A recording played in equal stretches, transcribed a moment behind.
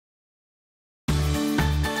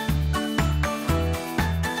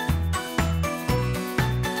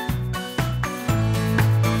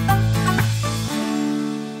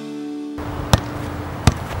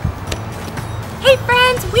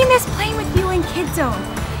Kid Zone.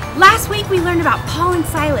 Last week we learned about Paul and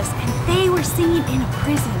Silas, and they were singing in a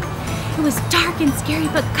prison. It was dark and scary,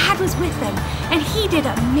 but God was with them, and He did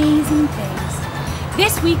amazing things.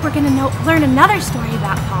 This week we're going to learn another story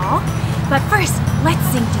about Paul, but first, let's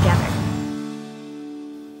sing together.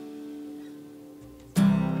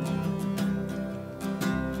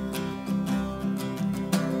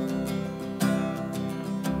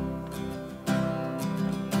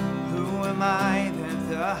 Who am I that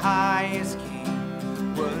the highest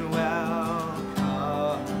King would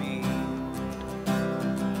welcome me?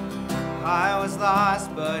 I was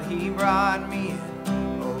lost, but He brought me in.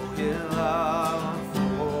 Oh, His love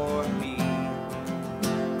for me.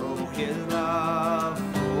 Oh, His love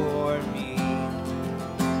for me.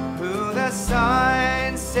 Who the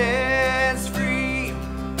Son sets free,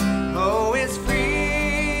 oh, is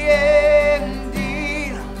free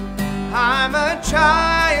indeed. I'm a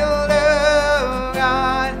child of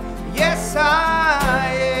God. Yes,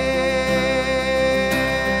 I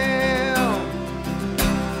am.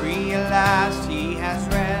 Free at last, He has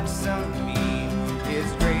ransomed me.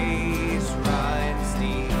 His grace runs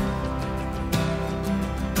deep.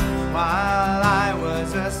 While I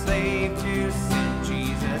was a slave to sin,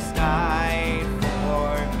 Jesus died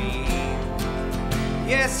for me.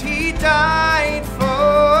 Yes, He died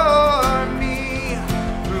for me.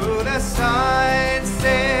 Who the Son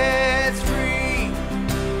sets free,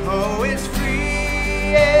 oh, is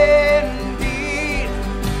free indeed.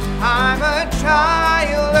 I'm a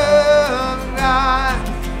child of God.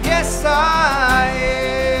 Yes, I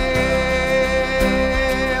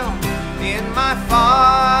am. In my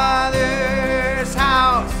Father's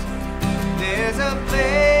house, there's a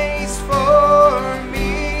place for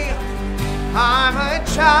me. I'm a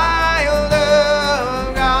child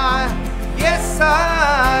of God. Yes,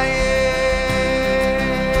 I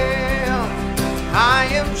am. I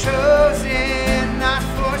am chosen, not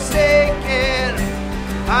forsaken.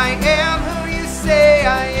 I am who you say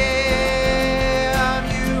I am.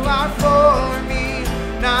 You are for me,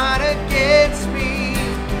 not against me.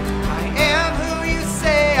 I am who you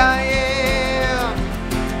say I am.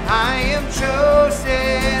 I am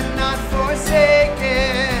chosen, not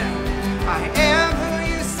forsaken. I am who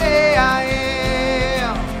you say I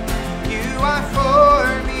am. You are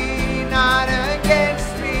for me, not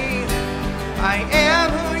against me. I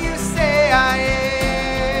am who you say I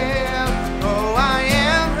am. Oh, I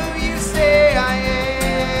am who you say I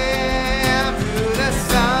am. Who the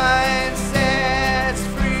Son sets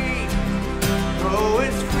free, oh,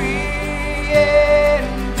 it's free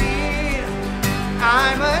indeed.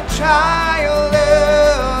 I'm a child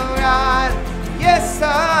of God. Yes,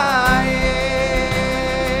 I am.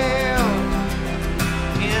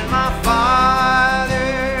 In my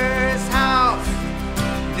Father's house,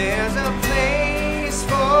 there's a place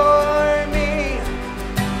for me.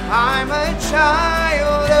 I'm a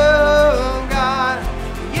child of God.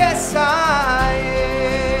 Yes, I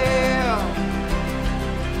am.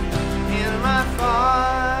 In my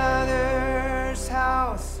Father's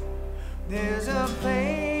house, there's a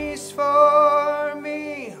place for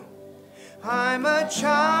me. I'm a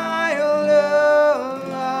child of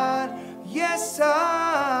God. Yes,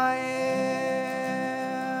 I am.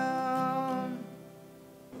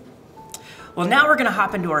 Well, now we're going to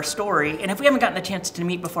hop into our story, and if we haven't gotten the chance to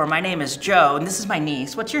meet before, my name is Joe, and this is my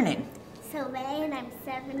niece. What's your name? Sylvain, and I'm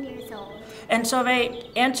 7 years old. And Sylvain,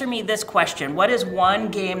 answer me this question. What is one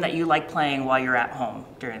game that you like playing while you're at home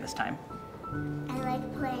during this time? I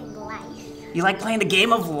like playing life. You like playing the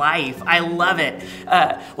game of life. I love it.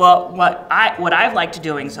 Well, what I've liked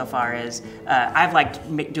doing so far is I've liked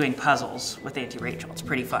doing puzzles with Auntie Rachel. It's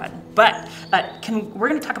pretty fun. But we're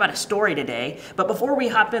going to talk about a story today. But before we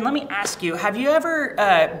hop in, let me ask you: have you ever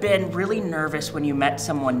been really nervous when you met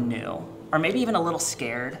someone new, or maybe even a little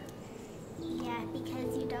scared? Yeah,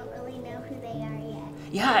 because you don't really know who they are yet.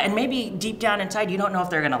 Yeah, and maybe deep down inside you don't know if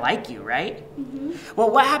they're going to like you, right? Mm-hmm.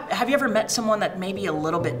 Well, have you ever met someone that may be a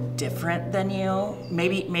little bit different than you?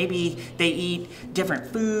 Maybe they eat different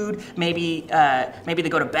food. Maybe they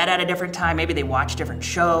go to bed at a different time. Maybe they watch different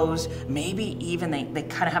shows. Maybe even they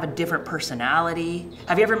kind of have a different personality.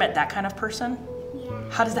 Have you ever met that kind of person? Yeah.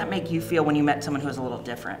 How does that make you feel when you met someone who is a little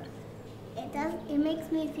different? It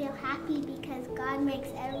makes me feel happy because God makes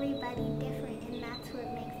everybody different, and that's what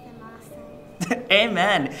makes them awesome.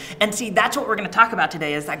 Amen. And see, that's what we're going to talk about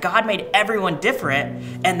today, is that God made everyone different,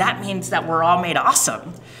 and that means that we're all made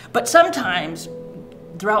awesome. But sometimes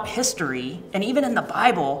throughout history, and even in the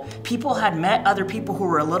Bible, people had met other people who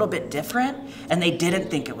were a little bit different, and they didn't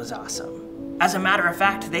think it was awesome. As a matter of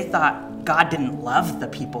fact, they thought, God didn't love the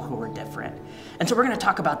people who were different. And so we're going to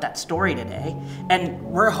talk about that story today. And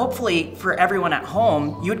we're hopefully, for everyone at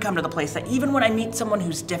home, you would come to the place that even when I meet someone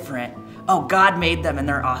who's different, oh, God made them and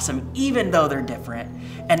they're awesome, even though they're different.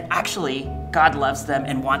 And actually, God loves them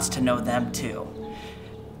and wants to know them too.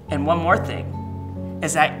 And one more thing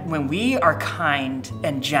is that when we are kind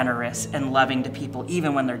and generous and loving to people,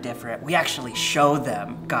 even when they're different, we actually show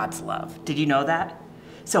them God's love. Did you know that?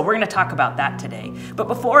 So we're going to talk about that today. But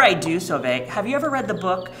before I do, Sove, have you ever read the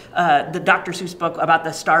book, the Dr. Seuss book about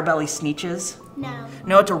the Starbelly Sneetches? No.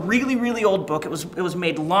 No, it's a really, really old book. It was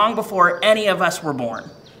made long before any of us were born.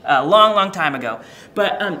 A long, long time ago.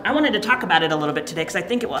 But I wanted to talk about it a little bit today because I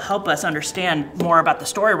think it will help us understand more about the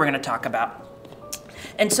story we're going to talk about.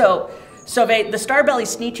 And so the Starbelly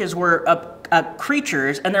Sneetches were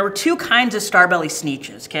creatures, and there were two kinds of Starbelly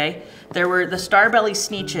Sneetches, okay? There were the Starbelly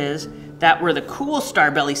Sneetches that were the cool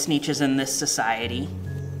Starbelly Sneetches in this society.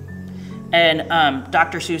 And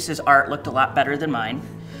Dr. Seuss's art looked a lot better than mine.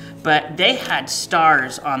 But they had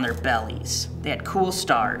stars on their bellies. They had cool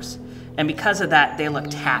stars. And because of that, they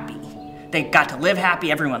looked happy. They got to live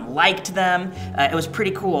happy. Everyone liked them. It was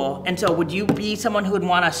pretty cool. And so would you be someone who would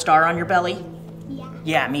want a star on your belly? Yeah.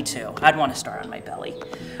 Yeah, me too. I'd want a star on my belly.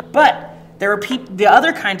 But there were the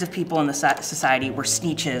other kinds of people in the society were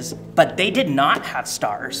Sneetches, but they did not have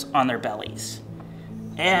stars on their bellies.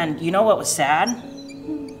 And you know what was sad?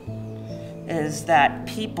 Is that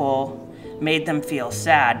people made them feel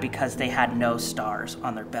sad because they had no stars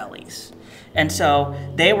on their bellies. And so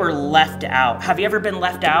they were left out. Have you ever been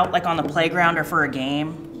left out, like on the playground or for a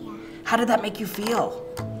game? Yeah. How did that make you feel?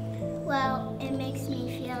 Well, it makes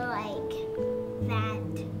me feel like that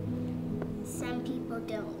some people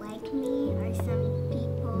don't like me, or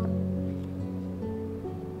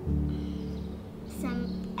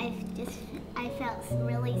I felt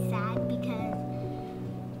really sad because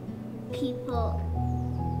people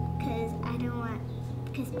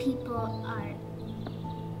are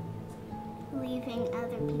leaving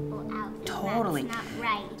other people out. Totally. That's not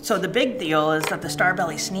right. So the big deal is that the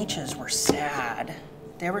Starbelly Sneetches were sad.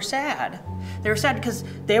 They were sad. They were sad because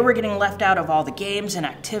they were getting left out of all the games and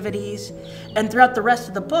activities. And throughout the rest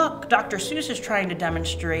of the book, Dr. Seuss is trying to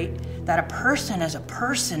demonstrate that a person is a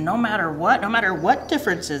person, no matter what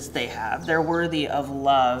differences they have, they're worthy of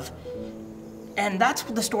love. And that's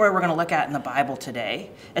the story we're going to look at in the Bible today.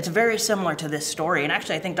 It's very similar to this story. And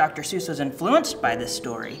actually, I think Dr. Seuss was influenced by this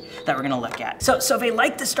story that we're going to look at. So they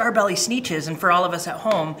like the Starbelly Sneetches, and for all of us at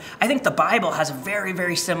home, I think the Bible has a very,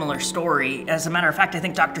 very similar story. As a matter of fact, I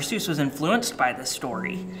think Dr. Seuss was influenced by this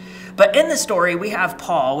story. But in the story, we have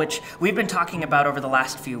Paul, which we've been talking about over the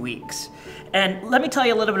last few weeks. And let me tell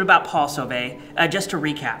you a little bit about Paul, Sove, just to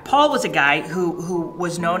recap. Paul was a guy who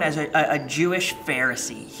was known as a Jewish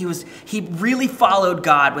Pharisee. He really followed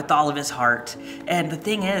God with all of his heart. And the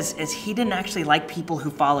thing is he didn't actually like people who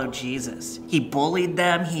followed Jesus. He bullied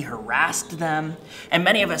them, he harassed them. And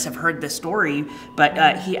many of us have heard this story,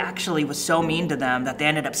 but he actually was so mean to them that they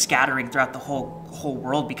ended up scattering throughout the whole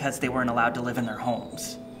world because they weren't allowed to live in their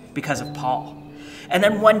homes because of Paul. And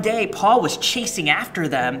then one day, Paul was chasing after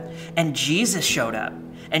them, and Jesus showed up.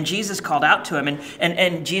 And Jesus called out to him,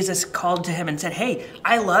 and Jesus called to him and said, hey,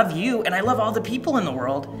 I love you, and I love all the people in the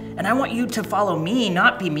world, and I want you to follow me,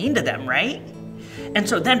 not be mean to them, right? And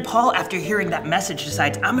so then Paul, after hearing that message,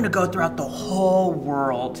 decides, I'm going to go throughout the whole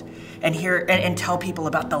world and tell people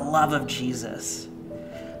about the love of Jesus.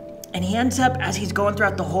 And he ends up, as he's going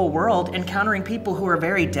throughout the whole world, encountering people who are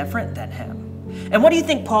very different than him. And what do you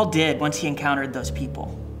think Paul did once he encountered those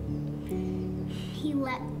people? He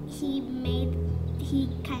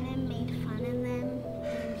kind of made fun of them.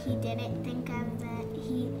 He didn't think of that.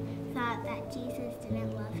 He thought that Jesus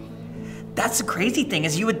didn't love him. That's the crazy thing,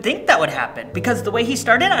 is you would think that would happen, because the way he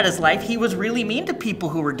started out his life, he was really mean to people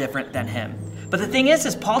who were different than him. But the thing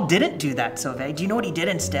is Paul didn't do that, Sove. Do you know what he did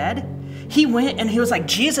instead? He went and he was like,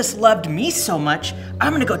 Jesus loved me so much,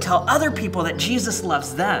 I'm gonna go tell other people that Jesus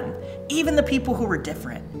loves them, even the people who were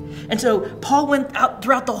different. And so Paul went out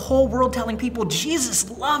throughout the whole world telling people, Jesus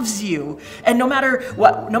loves you. And no matter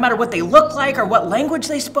what they looked like, or what language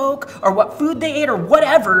they spoke, or what food they ate, or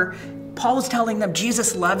whatever, Paul was telling them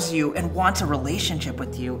Jesus loves you and wants a relationship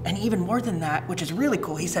with you. And even more than that, which is really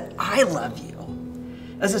cool, he said, I love you.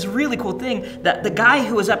 It's this really cool thing that the guy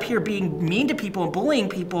who was up here being mean to people and bullying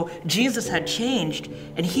people, Jesus had changed,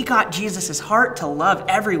 and he got Jesus' heart to love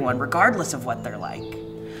everyone regardless of what they're like.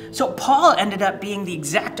 So Paul ended up being the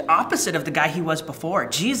exact opposite of the guy he was before.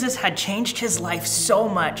 Jesus had changed his life so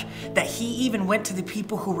much that he even went to the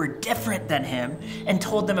people who were different than him and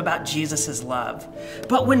told them about Jesus' love.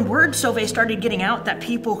 But when word, Sauvé, started getting out that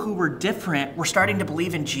people who were different were starting to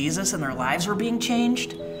believe in Jesus and their lives were being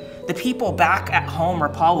changed, the people back at home where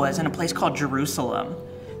Paul was, in a place called Jerusalem,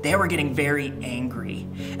 they were getting very angry.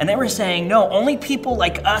 And they were saying, no, only people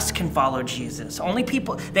like us can follow Jesus. Only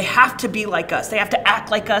people, they have to be like us. They have to act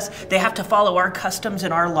like us. They have to follow our customs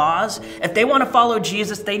and our laws. If they want to follow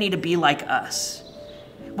Jesus, they need to be like us.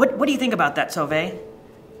 What do you think about that, Sauvé?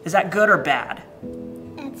 Is that good or bad?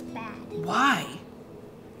 That's bad. Why?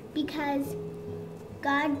 Because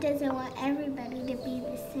God doesn't want everybody to be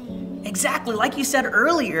the same. Exactly. Like you said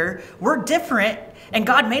earlier, we're different and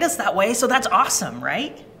God made us that way, so that's awesome,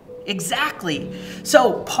 right? Exactly.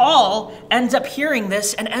 So Paul ends up hearing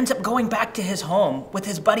this and ends up going back to his home with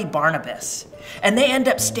his buddy Barnabas. And they end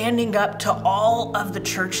up standing up to all of the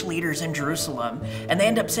church leaders in Jerusalem. And they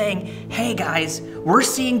end up saying, hey guys, we're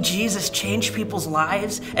seeing Jesus change people's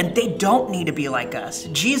lives and they don't need to be like us.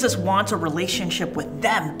 Jesus wants a relationship with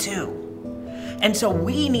them too. And so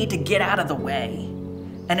we need to get out of the way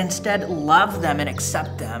and instead love them and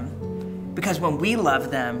accept them. Because when we love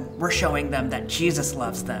them, we're showing them that Jesus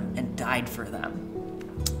loves them and died for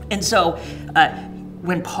them. And so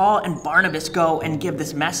when Paul and Barnabas go and give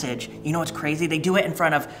this message, you know what's crazy? They do it in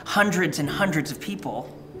front of hundreds and hundreds of people.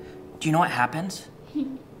 Do you know what happens?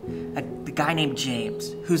 The guy named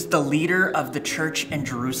James, who's the leader of the church in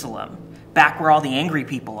Jerusalem, back where all the angry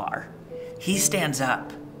people are, he stands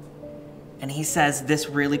up and he says this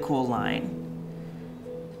really cool line.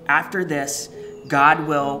 After this, God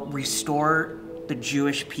will restore the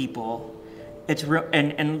Jewish people.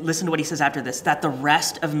 And listen to what he says after this, that the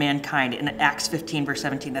rest of mankind, in Acts 15, verse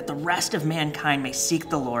 17, that the rest of mankind may seek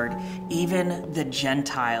the Lord, even the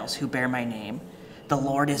Gentiles who bear my name. The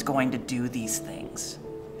Lord is going to do these things.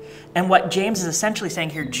 And what James is essentially saying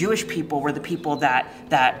here, Jewish people were the people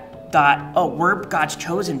that thought, oh, we're God's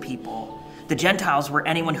chosen people. The Gentiles were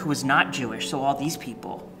anyone who was not Jewish, so all these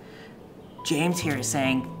people. James here is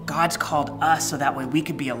saying God's called us so that way we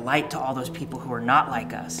could be a light to all those people who are not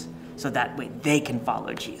like us, so that way they can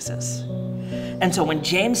follow Jesus. And so when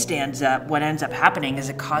James stands up, what ends up happening is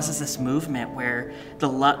it causes this movement where the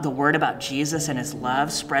word about Jesus and his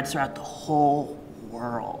love spreads throughout the whole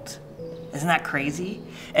world. Isn't that crazy?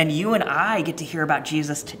 And you and I get to hear about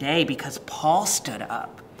Jesus today because Paul stood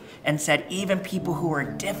up and said even people who are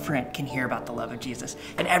different can hear about the love of Jesus.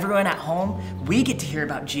 And everyone at home, we get to hear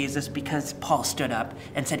about Jesus because Paul stood up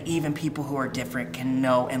and said even people who are different can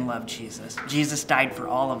know and love Jesus. Jesus died for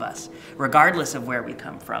all of us, regardless of where we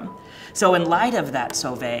come from. So in light of that,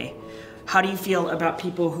 Sauvé, how do you feel about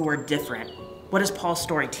people who are different? What does Paul's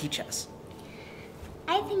story teach us?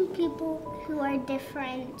 I think people who are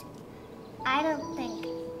different, I don't think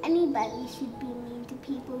anybody should be mean to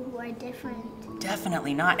people who are different.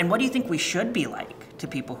 Definitely not. And what do you think we should be like to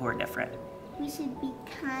people who are different? We should be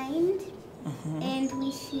kind, and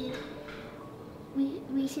we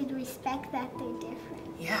should respect that they're different.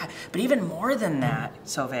 Yeah, but even more than that,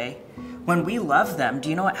 Sauvé, when we love them, do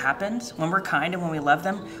you know what happens? When we're kind and when we love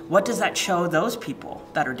them, what does that show those people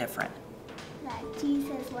that are different? That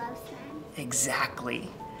Jesus loves them. Exactly.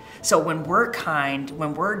 So when we're kind,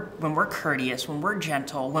 when we're courteous, when we're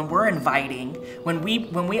gentle, when we're inviting, when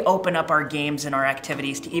we open up our games and our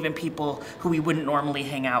activities to even people who we wouldn't normally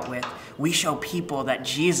hang out with, we show people that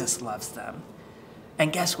Jesus loves them.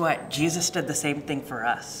 And guess what? Jesus did the same thing for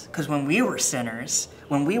us. Because when we were sinners,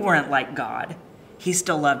 when we weren't like God, he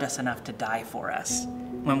still loved us enough to die for us.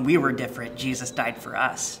 When we were different, Jesus died for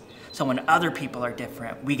us. So when other people are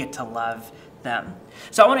different, we get to love them.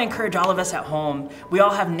 So I want to encourage all of us at home. We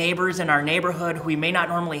all have neighbors in our neighborhood who we may not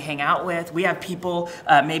normally hang out with. We have people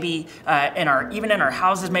maybe even in our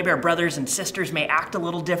houses, maybe our brothers and sisters may act a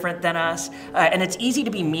little different than us. And it's easy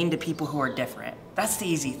to be mean to people who are different. That's the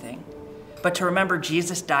easy thing. But to remember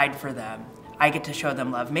Jesus died for them. I get to show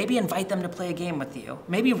them love. Maybe invite them to play a game with you.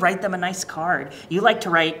 Maybe write them a nice card. You like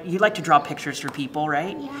to draw pictures for people,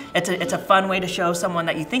 right? Yeah. It's a fun way to show someone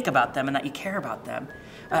that you think about them and that you care about them.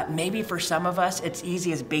 Maybe for some of us, it's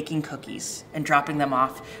easy as baking cookies and dropping them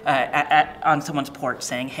off on someone's porch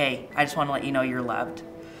saying, hey, I just want to let you know you're loved.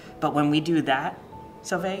 But when we do that,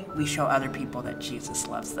 Sauvé, we show other people that Jesus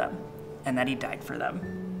loves them and that he died for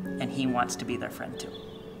them and he wants to be their friend too.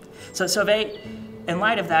 So Sauvé, in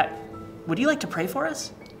light of that, would you like to pray for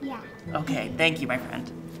us? Yeah. Okay, thank you, my friend.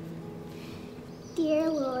 Dear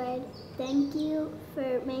Lord, thank you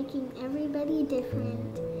for making everybody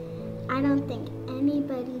different. I don't think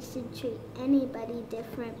anybody should treat anybody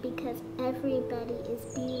different because everybody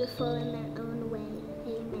is beautiful in their own way.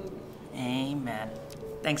 Amen. Amen.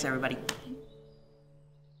 Thanks, everybody.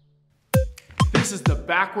 This is the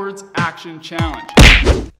Backwards Action Challenge.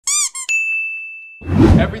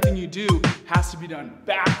 Everything you do has to be done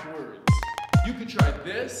backwards. You can try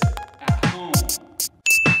this at home.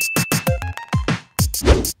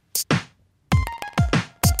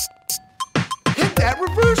 Hit that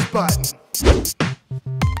reverse button.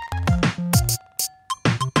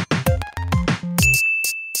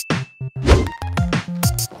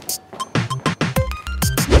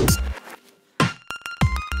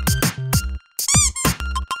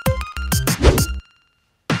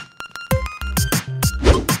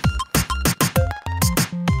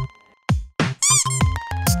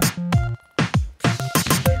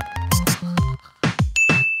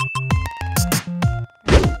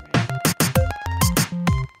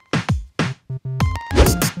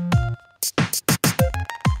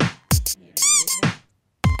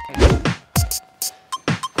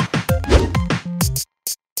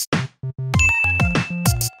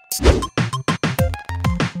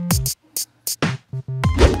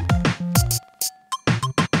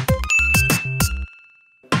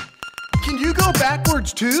 Can you go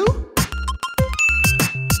backwards too?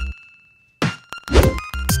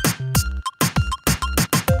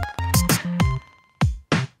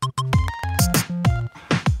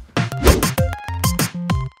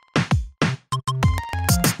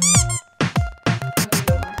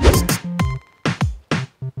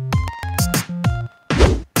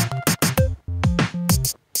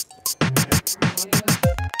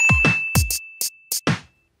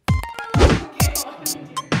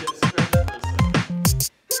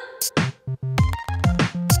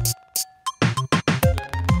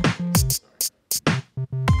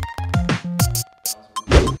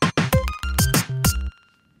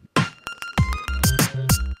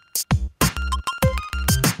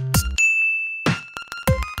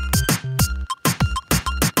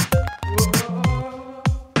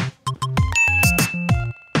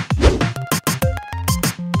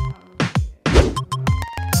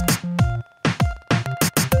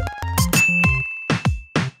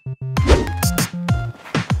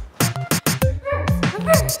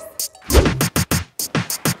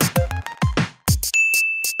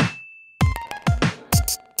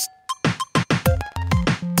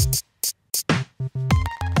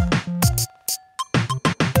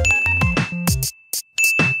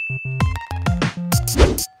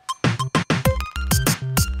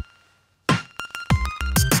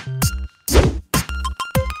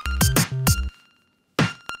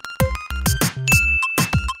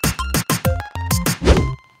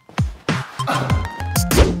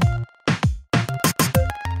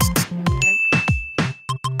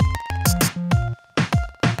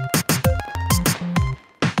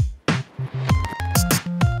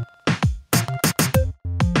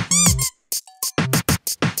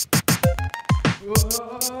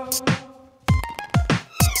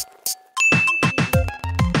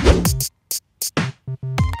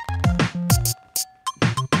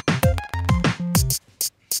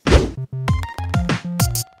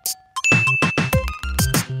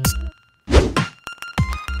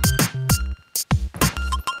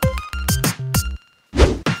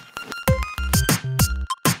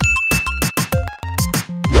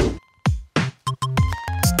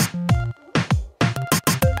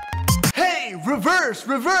 Reverse,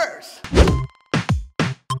 reverse.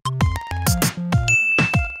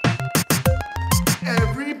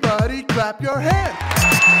 Everybody clap your hands.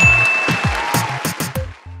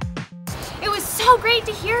 It was so great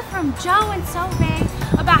to hear from Joe and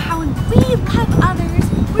Sobe about how when we love others,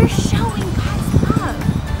 we're showing God's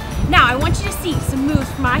love. Now I want you to see some moves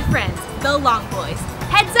from my friends, the Long Boys.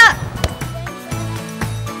 Heads up!